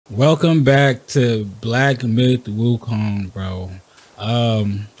Welcome back to Black Myth Wukong, bro.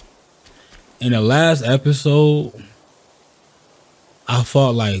 In the last episode, I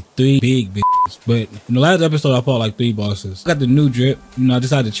fought like 3 big bitches, but in the last episode, I fought like 3 bosses. I got the new drip, I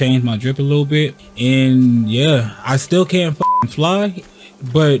decided to change my drip a little bit, and yeah, I still can't fly,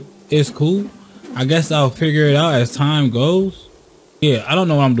 but it's cool. I guess I'll figure it out as time goes. Yeah, I don't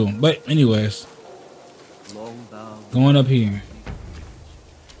know what I'm doing, but anyways, going up here.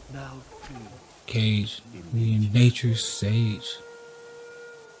 Cage, me in nature's sage.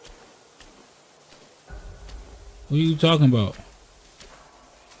 What are you talking about?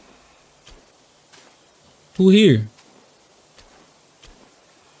 Who here?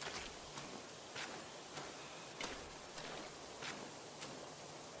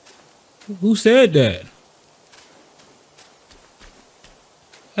 Who said that?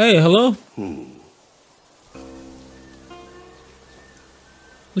 Hey, hello?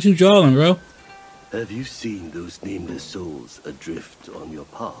 What you drawing, bro? Have you seen those nameless souls adrift on your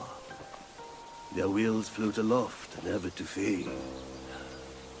path? Their wheels float aloft, never to fade.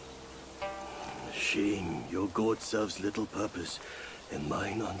 Shame, your god serves little purpose, and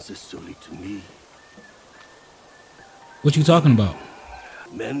mine answers solely to me. What you talking about?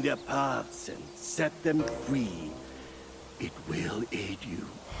 Mend their paths and set them free. It will aid you.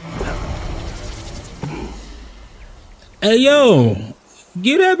 Hey, yo!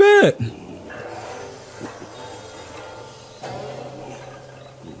 Give that back!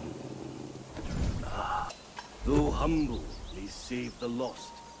 Though humble, they save the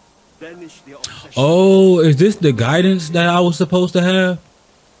lost. Banish the obsession. Oh, is this the guidance that I was supposed to have?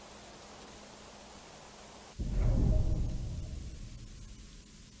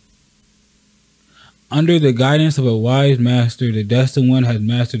 Under the guidance of a wise master, the destined one has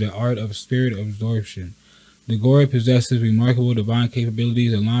mastered the art of spirit absorption. The Gora possesses remarkable divine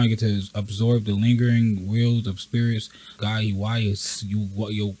capabilities, allowing it to absorb the lingering wills of spirits. Guy, why is you?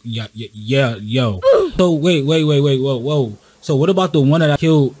 Yo. So wait, whoa. So what about the one that I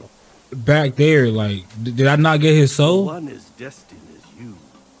killed back there? Like, did I not get his soul? One as destined as you.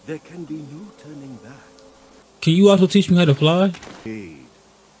 There can be no turning back. Can you also teach me how to fly?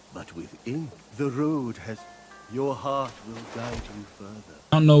 But with ink, the road has. Your heart will guide you further.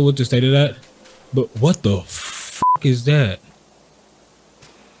 I don't know what to say to that. But what the fuck is that?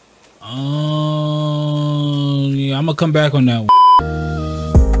 Yeah, I'm gonna come back on that one.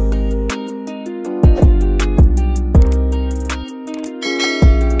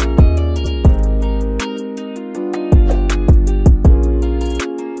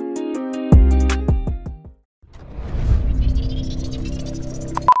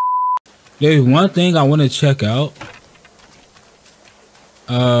 There's one thing I want to check out.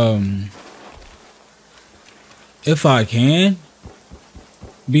 If I can,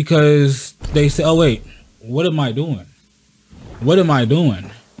 because they say, oh wait, what am I doing? What am I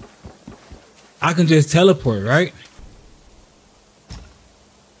doing? I can just teleport, right?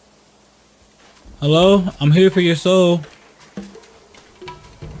 Hello, I'm here for your soul.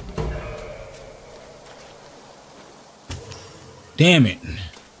 Damn it.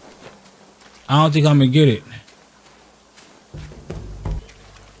 I don't think I'm gonna get it.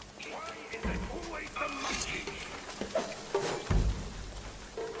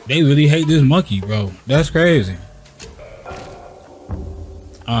 They really hate this monkey, bro. That's crazy.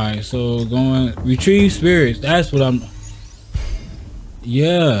 Alright, so going retrieve spirits. That's what I'm.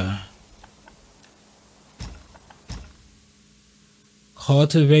 Yeah.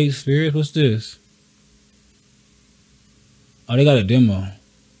 Cultivate spirits. What's this? Oh, they got a demo.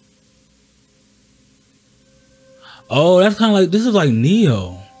 Oh, that's kind of like, this is like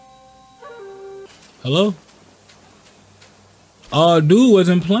Neo. Hello? Oh, dude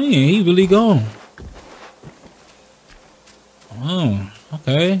wasn't playing. He really gone. Oh,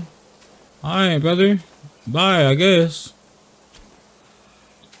 okay. All right, brother. Bye, I guess.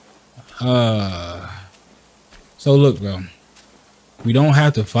 So look, bro. We don't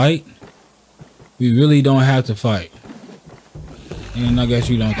have to fight. We really don't have to fight. And I guess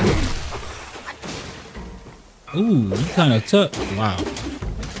you don't care. Ooh, you kind of tough. Wow.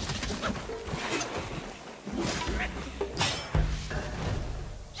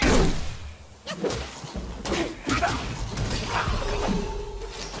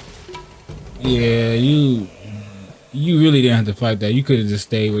 Yeah, you really didn't have to fight that. You could have just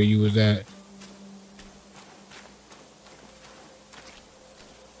stayed where you was at.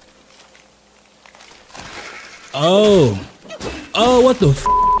 Oh, what the f?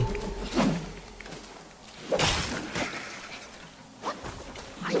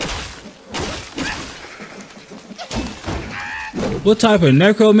 What type of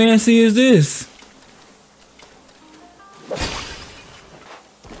necromancy is this?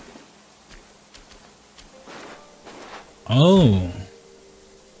 Oh.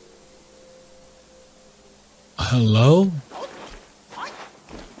 Hello?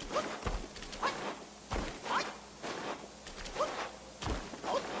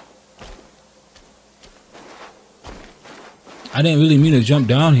 I didn't really mean to jump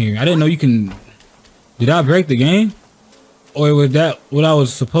down here. I didn't know you can... Did I break the game? Or was that what I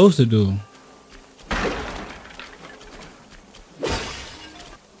was supposed to do?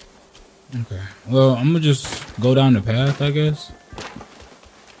 Okay. Well, I'm gonna just go down the path, I guess.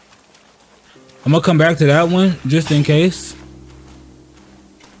 I'm gonna come back to that one just in case.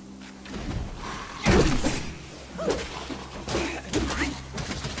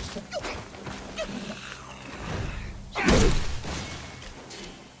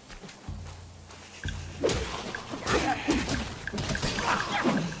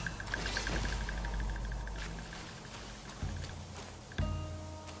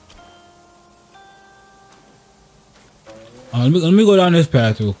 Let me go down this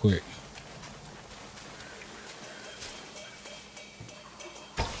path real quick.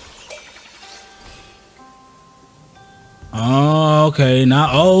 Oh, okay. Now,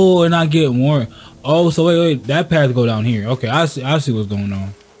 oh, and I get more. Oh, so wait, that path go down here. Okay, I see what's going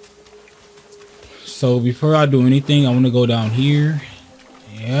on. So before I do anything, I want to go down here.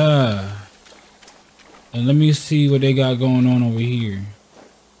 Yeah. And let me see what they got going on over here.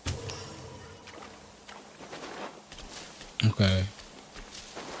 Okay.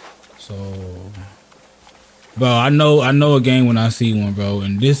 So, bro, I know a game when I see one, bro,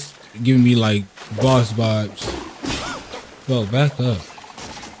 and this giving me like boss vibes. Bro, back up.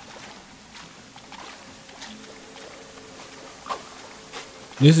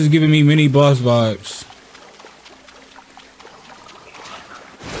 This is giving me mini boss vibes.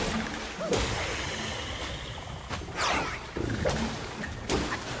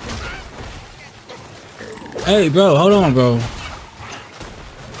 Hey, bro, hold on, bro.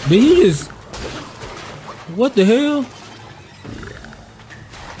 Did you just... What the hell?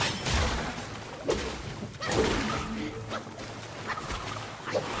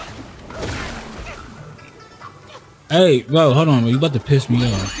 Hey, bro, hold on, bro. You about to piss me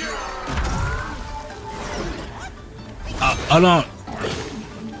off. Hold on.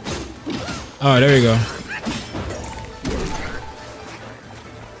 Alright, there you go.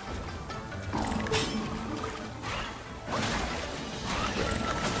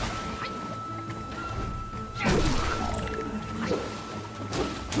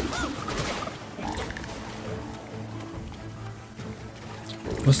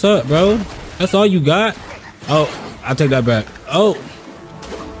 What's up, bro? That's all you got? Oh, I'll take that back. Oh.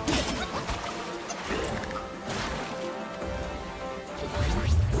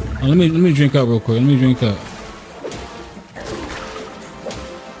 Oh, let me drink up real quick. Let me drink up.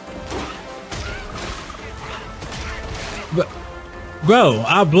 Bro,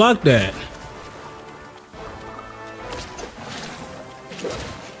 I blocked that.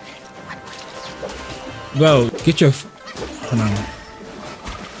 Bro, get your... Hold on.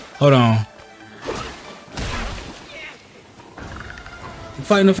 Hold on. I'm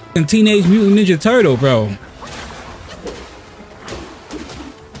fighting a fucking Teenage Mutant Ninja Turtle, bro.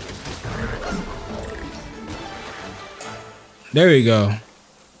 There we go.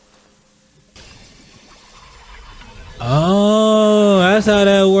 Oh, that's how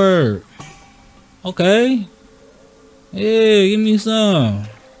that works. Okay. Yeah, give me some.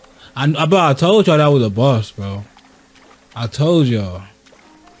 I told y'all that was a boss, bro. I told y'all.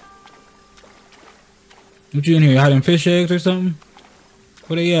 What you in here, hiding fish eggs or something?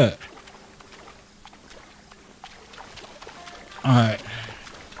 Where they at? Alright.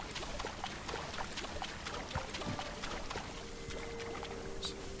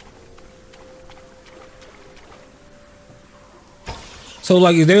 So,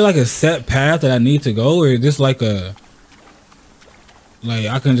 like, is there like a set path that I need to go, or is this like a... Like,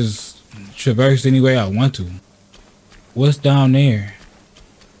 I can just traverse any way I want to? What's down there?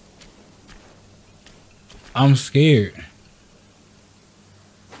 I'm scared.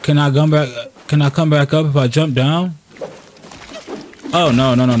 Can I come back? Can I come back up if I jump down? Oh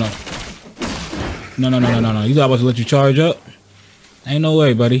no. No. You thought I was to let you charge up? Ain't no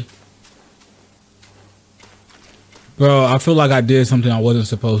way, buddy. Bro, I feel like I did something I wasn't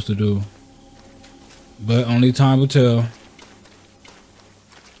supposed to do. But only time will tell.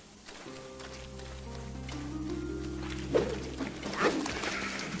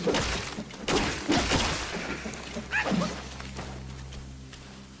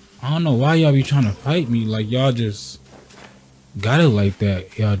 I don't know why y'all be trying to fight me, like y'all just got it like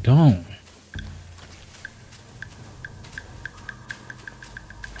that. Y'all don't.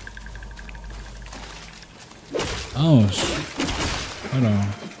 Oh, hold on.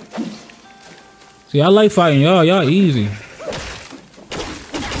 See, I like fighting y'all. Y'all easy.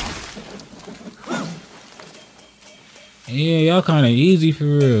 Yeah, y'all kind of easy for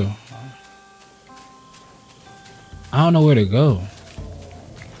real. I don't know where to go.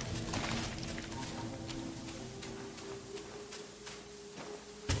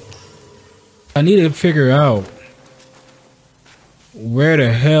 I need to figure out where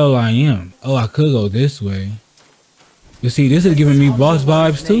the hell I am. Oh, I could go this way. But see, this is giving me boss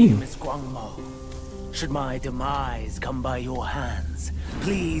vibes too. Should my demise come by your hands,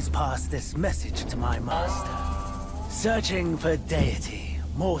 please pass this message to my master. Searching for deity,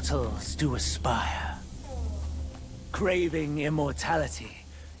 mortals do aspire. Craving immortality,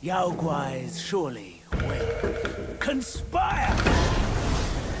 Yao Guais surely will conspire.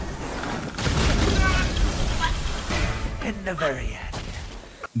 In the very end.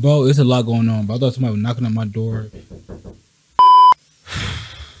 Bro, it's a lot going on, bro. I thought somebody was knocking on my door.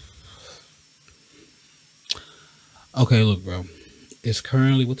 Okay, look, bro. It's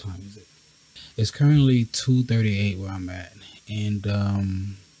currently, what time is it? It's currently 2:38 where I'm at. And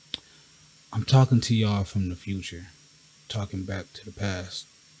I'm talking to y'all from the future. Talking back to the past.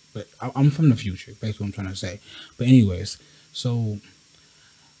 But I'm from the future, basically what I'm trying to say. But anyways, so,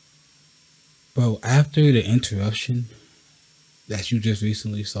 bro, after the interruption that you just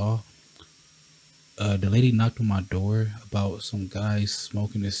recently saw, the lady knocked on my door about some guy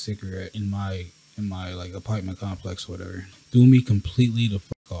smoking a cigarette in my like apartment complex or whatever. Threw me completely the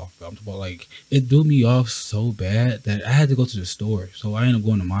fuck off, bro. I'm talking about, like, it threw me off so bad that I had to go to the store. So I ended up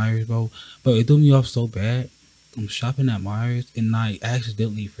going to Myers, bro. But it threw me off so bad. I'm shopping at Myers and I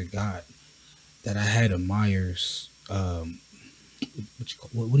accidentally forgot that I had a Myers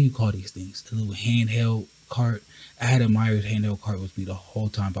what do you call these things? A little handheld cart. I had a Myers handheld cart with me the whole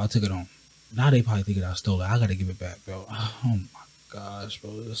time, but I took it home. Now they probably thinking I stole it. I gotta give it back, bro. Oh my gosh,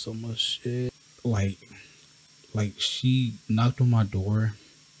 bro. There's so much shit. Like she knocked on my door.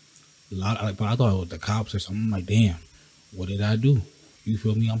 But I thought it was the cops or something. I'm like, damn, what did I do? You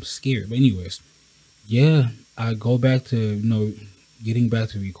feel me? I'm scared. But anyways, yeah, I go back to, you know, getting back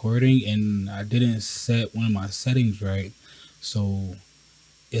to recording, and I didn't set one of my settings right. So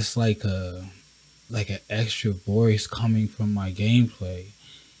it's like an extra voice coming from my gameplay.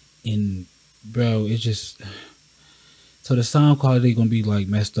 And bro, it's just, so the sound quality gonna be like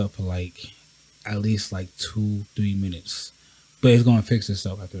messed up for like at least like 2-3 minutes, but it's gonna fix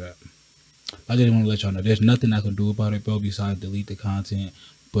itself after that. I didn't want to let y'all know there's nothing I can do about it, bro, besides delete the content.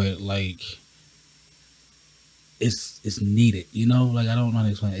 But like, it's needed, you know. Like, I don't know how to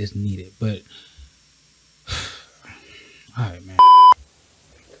explain it. It's needed. But all right, man.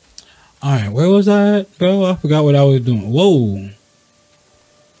 All right, where was I at, bro? I forgot what I was doing. Whoa.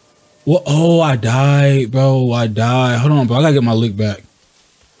 What? Oh, I died, bro. I died. Hold on, bro. I gotta get my lick back.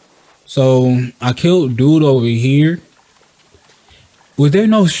 So I killed dude over here. Was there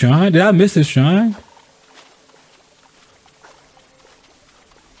no shrine? Did I miss a shrine?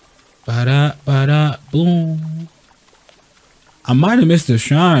 Ba-da, boom. I might have missed a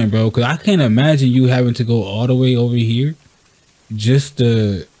shrine, bro, because I can't imagine you having to go all the way over here just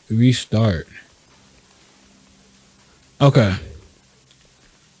to restart. Okay.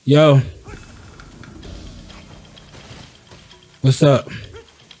 Yo. What's up?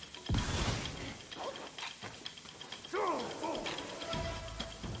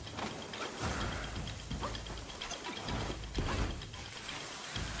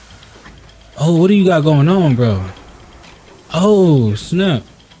 Oh, what do you got going on, bro? Oh, snap.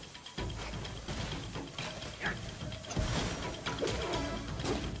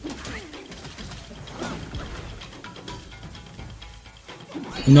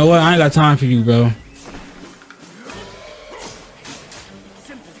 You know what? I ain't got time for you, bro.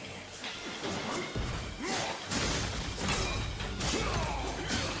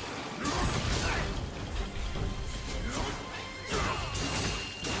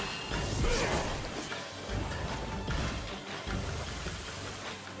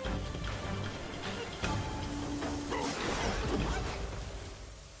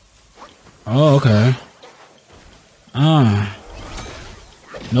 Oh, okay.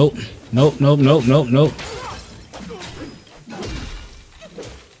 Nope. Nope, nope, nope, nope, nope.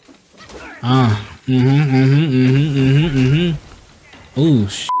 Ooh,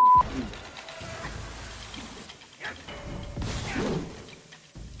 shit.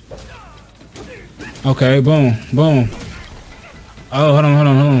 Okay, boom, boom. Oh, hold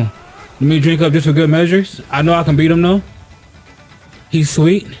on. Let me drink up just for good measures. I know I can beat him, though. He's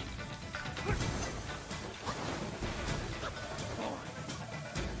sweet.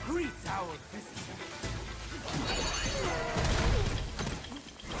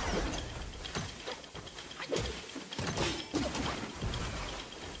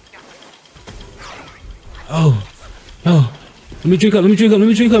 Oh, oh. Let me drink up, let me drink up, let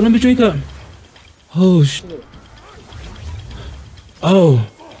me drink up, let me drink up. Oh, shit. Oh,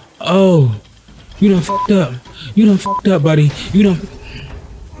 oh. You done fucked up. You done fucked up, buddy. You done.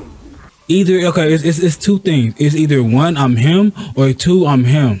 Either, okay, it's two things. It's either one, I'm him, or two, I'm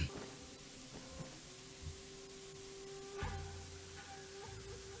him.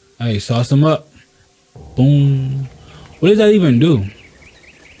 Hey, sauce him up. Boom. What does that even do?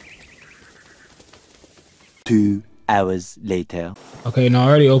 2 hours later. Okay, now I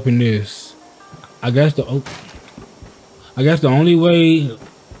already opened this. I guess the only way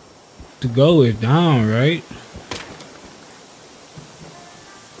to go is down, right?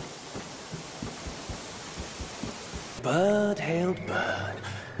 Bird-hailed bird,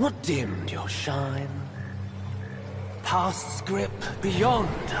 what dimmed your shine? Past's grip beyond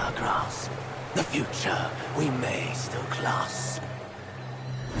our grasp. The future we may still clasp.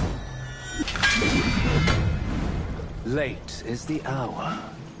 Late is the hour,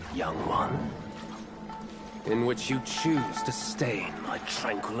 young one, in which you choose to stain my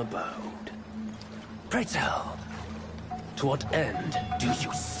tranquil abode. Pray tell, to what end do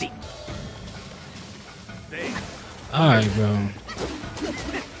you seek? Alright, bro.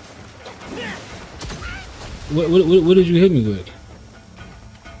 What did you hit me with?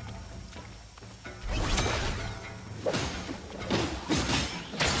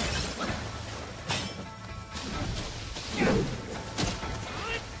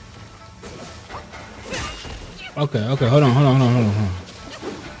 Okay, hold on.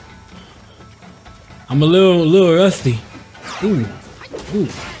 I'm a little rusty. Ooh.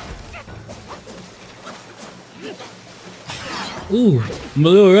 Ooh, I'm a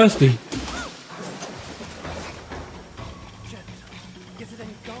little rusty.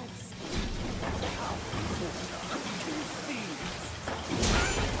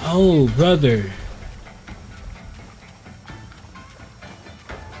 Oh, brother.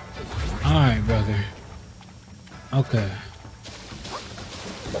 Alright, brother. Okay.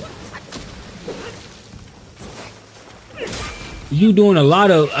 You doing a lot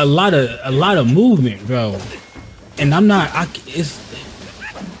of movement, bro. And I'm not, it's...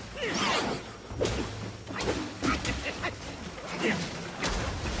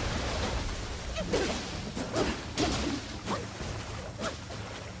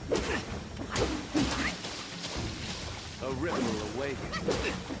 A ripple awakens.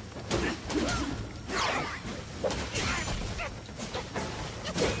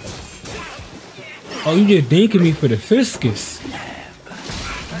 Oh, you just dinking me for the fiscus.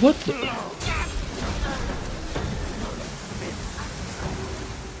 What the...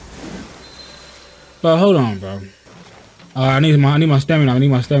 Bro, hold on, bro. I need my stamina.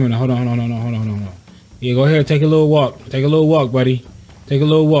 Hold on. Yeah, go ahead, take a little walk. Take a little walk, buddy. Take a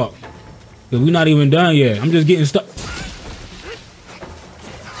little walk. Cause we're not even done yet. I'm just getting stuck.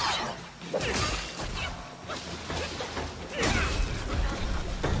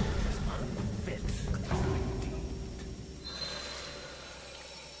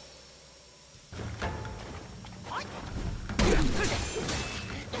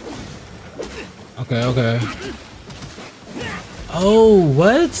 Okay. Oh,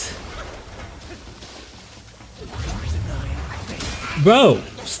 what? Bro,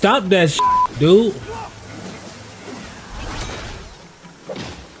 stop that shit, dude.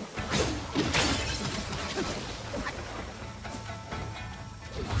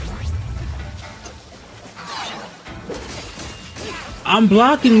 I'm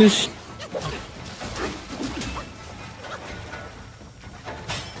blocking this.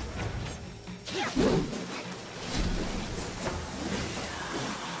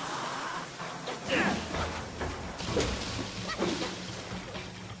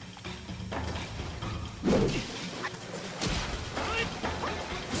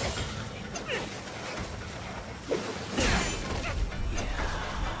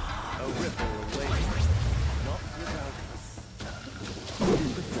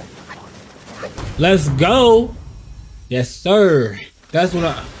 Let's go. Yes, sir. That's what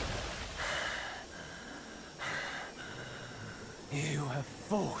I... You have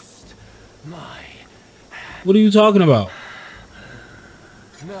forced my... What are you talking about?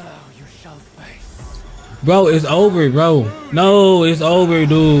 Now you shall face... Bro, it's over, bro. No, it's over,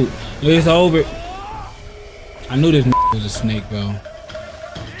 dude. It's over. I knew this was a snake, bro.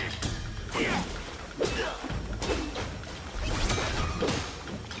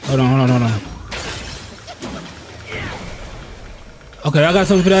 Hold on. Okay, I got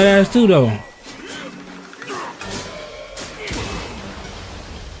something for that ass too, though.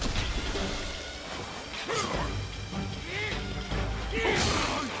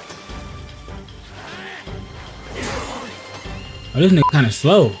 Oh, this nigga kind of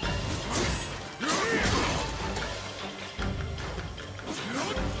slow.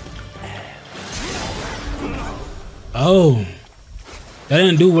 Oh, that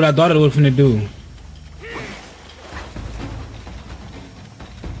didn't do what I thought it was finna do.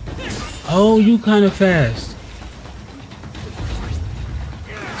 Oh, you kind of fast.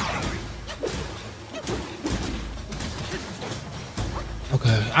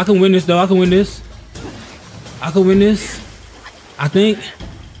 Okay, I can win this though. I can win this. I think.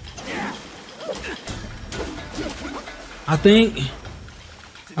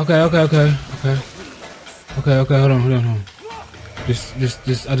 Okay. Hold on. Just.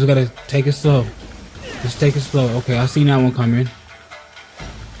 I just gotta take it slow. Just take it slow. Okay, I seen that one coming.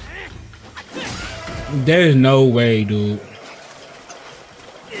 There's no way, dude.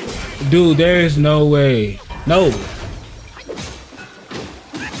 Dude, there's no way. No.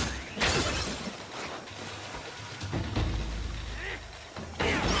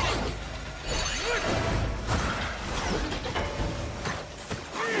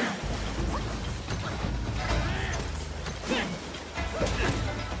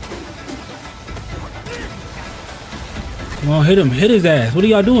 Come on, hit him. Hit his ass. What are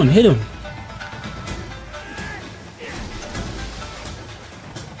y'all doing? Hit him.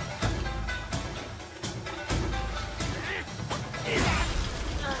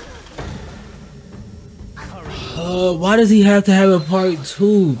 Why does he have to have a part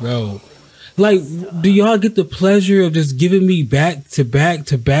 2, bro? Like, do y'all get the pleasure of just giving me back to back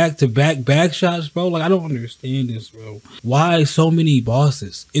shots, bro? Like, I don't understand this, bro. Why so many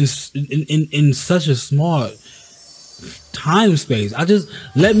bosses in such a small time space?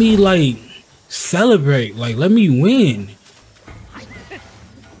 Let me like celebrate. Like, let me win.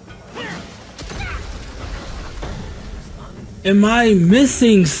 Am I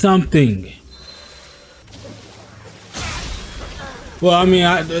missing something? Well, I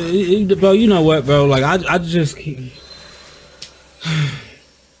mean, bro, you know what, bro? Like, I just keep...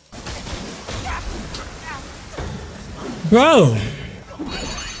 Bro!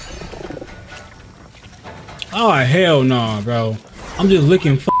 Oh, hell no, bro. I'm just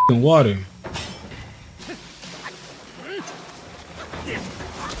licking fucking water.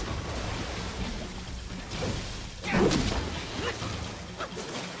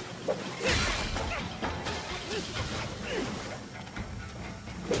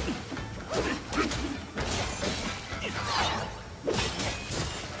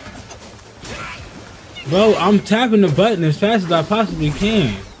 Bro, I'm tapping the button as fast as I possibly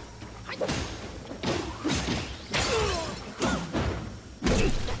can.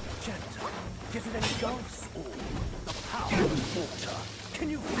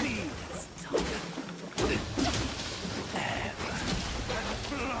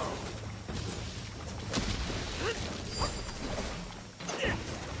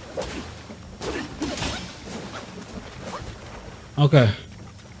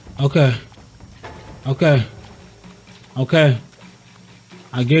 Okay.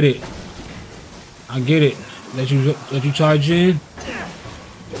 I get it. Let you charge in.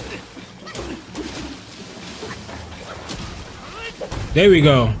 There we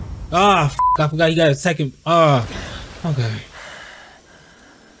go. Ah, f I forgot you got a second. Okay.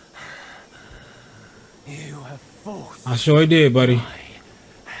 You have forced. I sure did, buddy.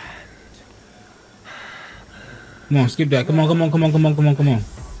 Come on, skip that. Come on.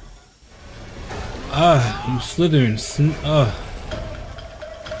 You slithering.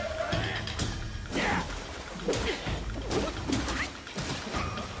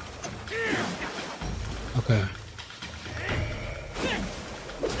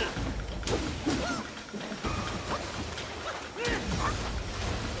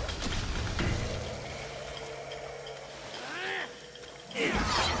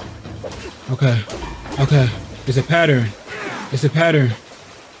 Okay. Okay. It's a pattern.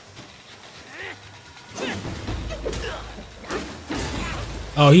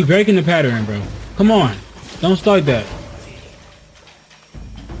 Oh, he breaking the pattern, bro. Come on. Don't start that.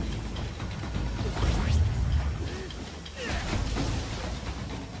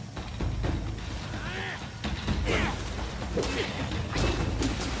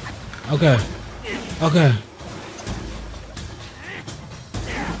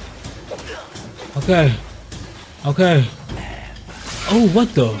 Okay. Oh,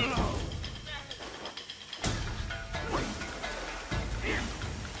 what the?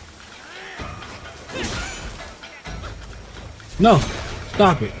 No.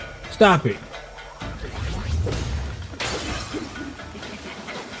 Stop it. Stop it.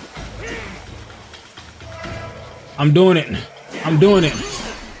 I'm doing it. I'm doing it.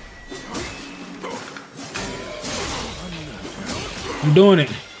 I'm doing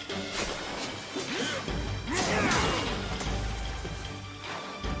it.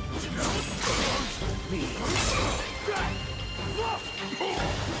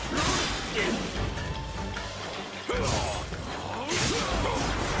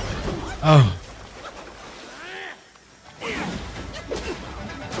 Oh.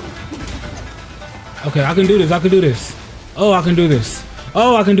 Okay, I can do this. I can do this. Oh, I can do this.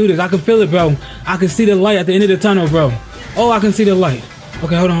 Oh, I can do this. I can feel it, bro. I can see the light at the end of the tunnel, bro. Oh, I can see the light.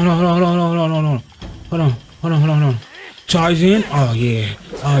 Okay, hold on, hold on, hold on, hold on, hold on, hold on. Hold on, hold on, hold on, hold on. Charge in. Oh, yeah.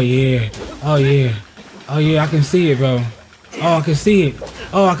 Oh, yeah. Oh, yeah. Oh, yeah, I can see it, bro. Oh, I can see it.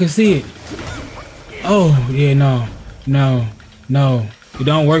 Oh, I can see it. Oh, yeah, no. No. No. It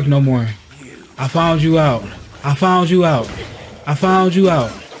don't work no more. I found you out. I found you out. I found you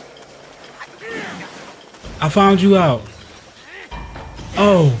out. I found you out.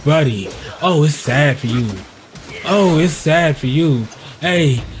 Oh, buddy. Oh, it's sad for you. Oh, it's sad for you.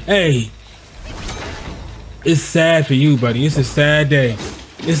 Hey, hey. It's sad for you, buddy. It's a sad day.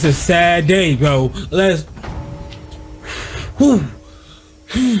 It's a sad day, bro. Let's... Whew.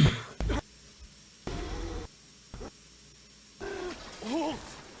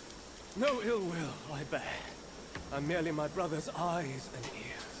 No ill will, I bear. I'm merely my brother's eyes and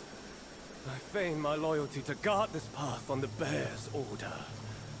ears. I feign my loyalty to guard this path on the bear's order.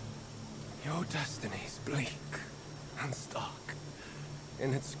 Your destiny's bleak and stark.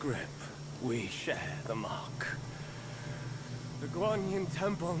 In its grip, we share the mark. The Guanyin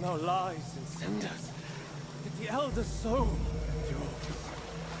temple now lies in cinders, yet the elder soul endures.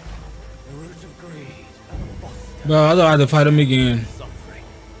 The root of greed and foster. Bro, I don't have to fight him again. Suffering.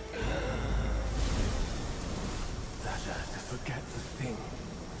 Better to forget the thing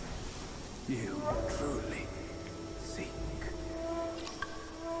you truly seek.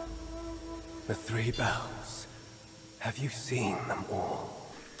 The three bells. Have you seen them all?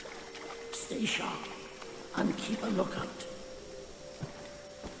 Stay sharp and keep a lookout.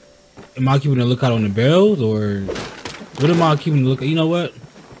 Am I keeping a lookout on the bells, or what am I keeping a lookout? You know what?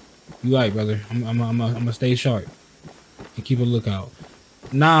 You right, brother. I'm gonna stay sharp and keep a lookout.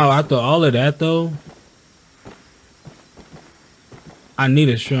 Now, after all of that, though, I need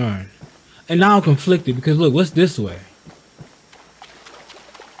a shrine, and now I'm conflicted because look, what's this way?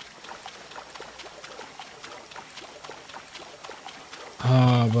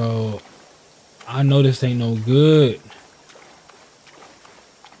 Ah, bro, I know this ain't no good.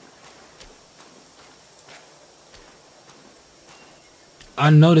 I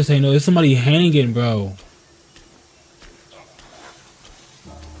know this ain't no. There's somebody hanging, bro.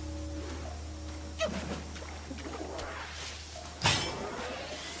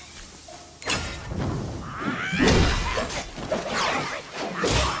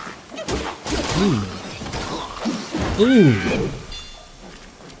 Ooh. Ooh.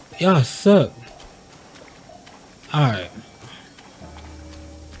 Y'all suck. Alright.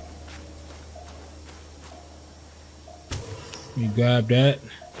 You grab that.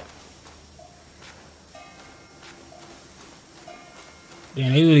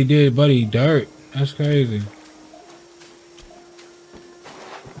 Damn, they really did Buddy dirt. That's crazy.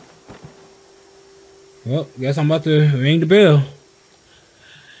 Well, guess I'm about to ring the bell.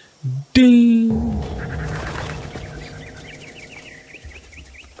 Ding!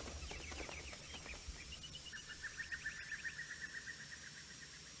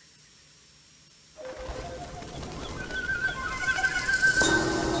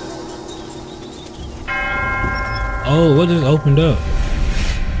 Oh, what just opened up?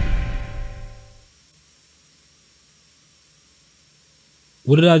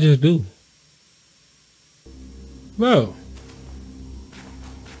 What did I just do? Bro.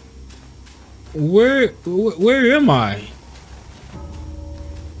 Where am I?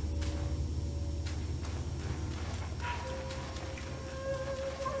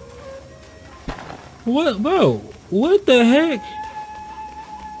 What, bro? What the heck?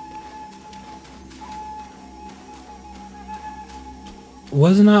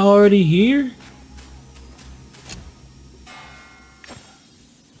 Wasn't I already here?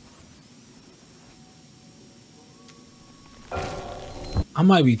 I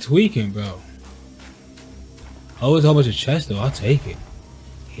might be tweaking, bro. Oh, it's a whole bunch of chests though. I'll take it.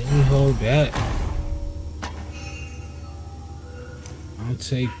 Let me hold that. I'll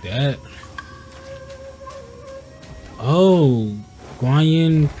take that. Oh,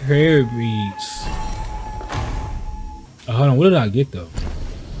 Guanyin prayer beads. Hold on, what did I get though?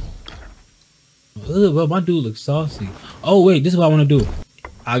 Ugh, bro, my dude looks saucy. Oh wait, this is what I want to do.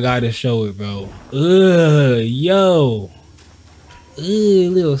 I gotta show it, bro. Ugh, yo. Ugh,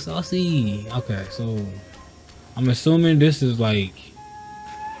 little saucy. Okay, so I'm assuming this is like.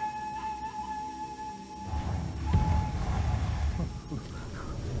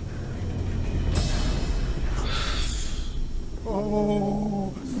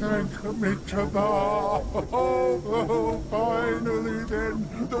 Oh, thank me to God. Oh, finally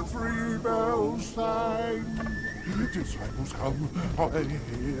then, the 3 bells sang. Disciples come, I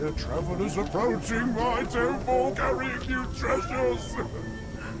hear travelers approaching my temple carrying you treasures.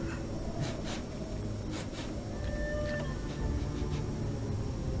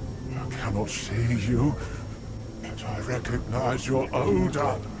 I cannot see you, but I recognize your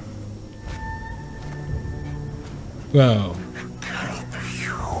odor. Bro. Can't be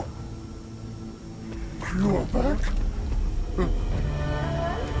you. You are back? It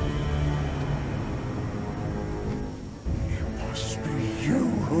must be you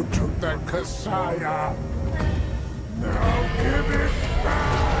who took that Kasaya. Now give it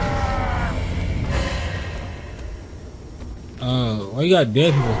back! Why you got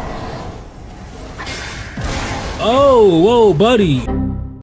dead people? Oh, whoa, buddy.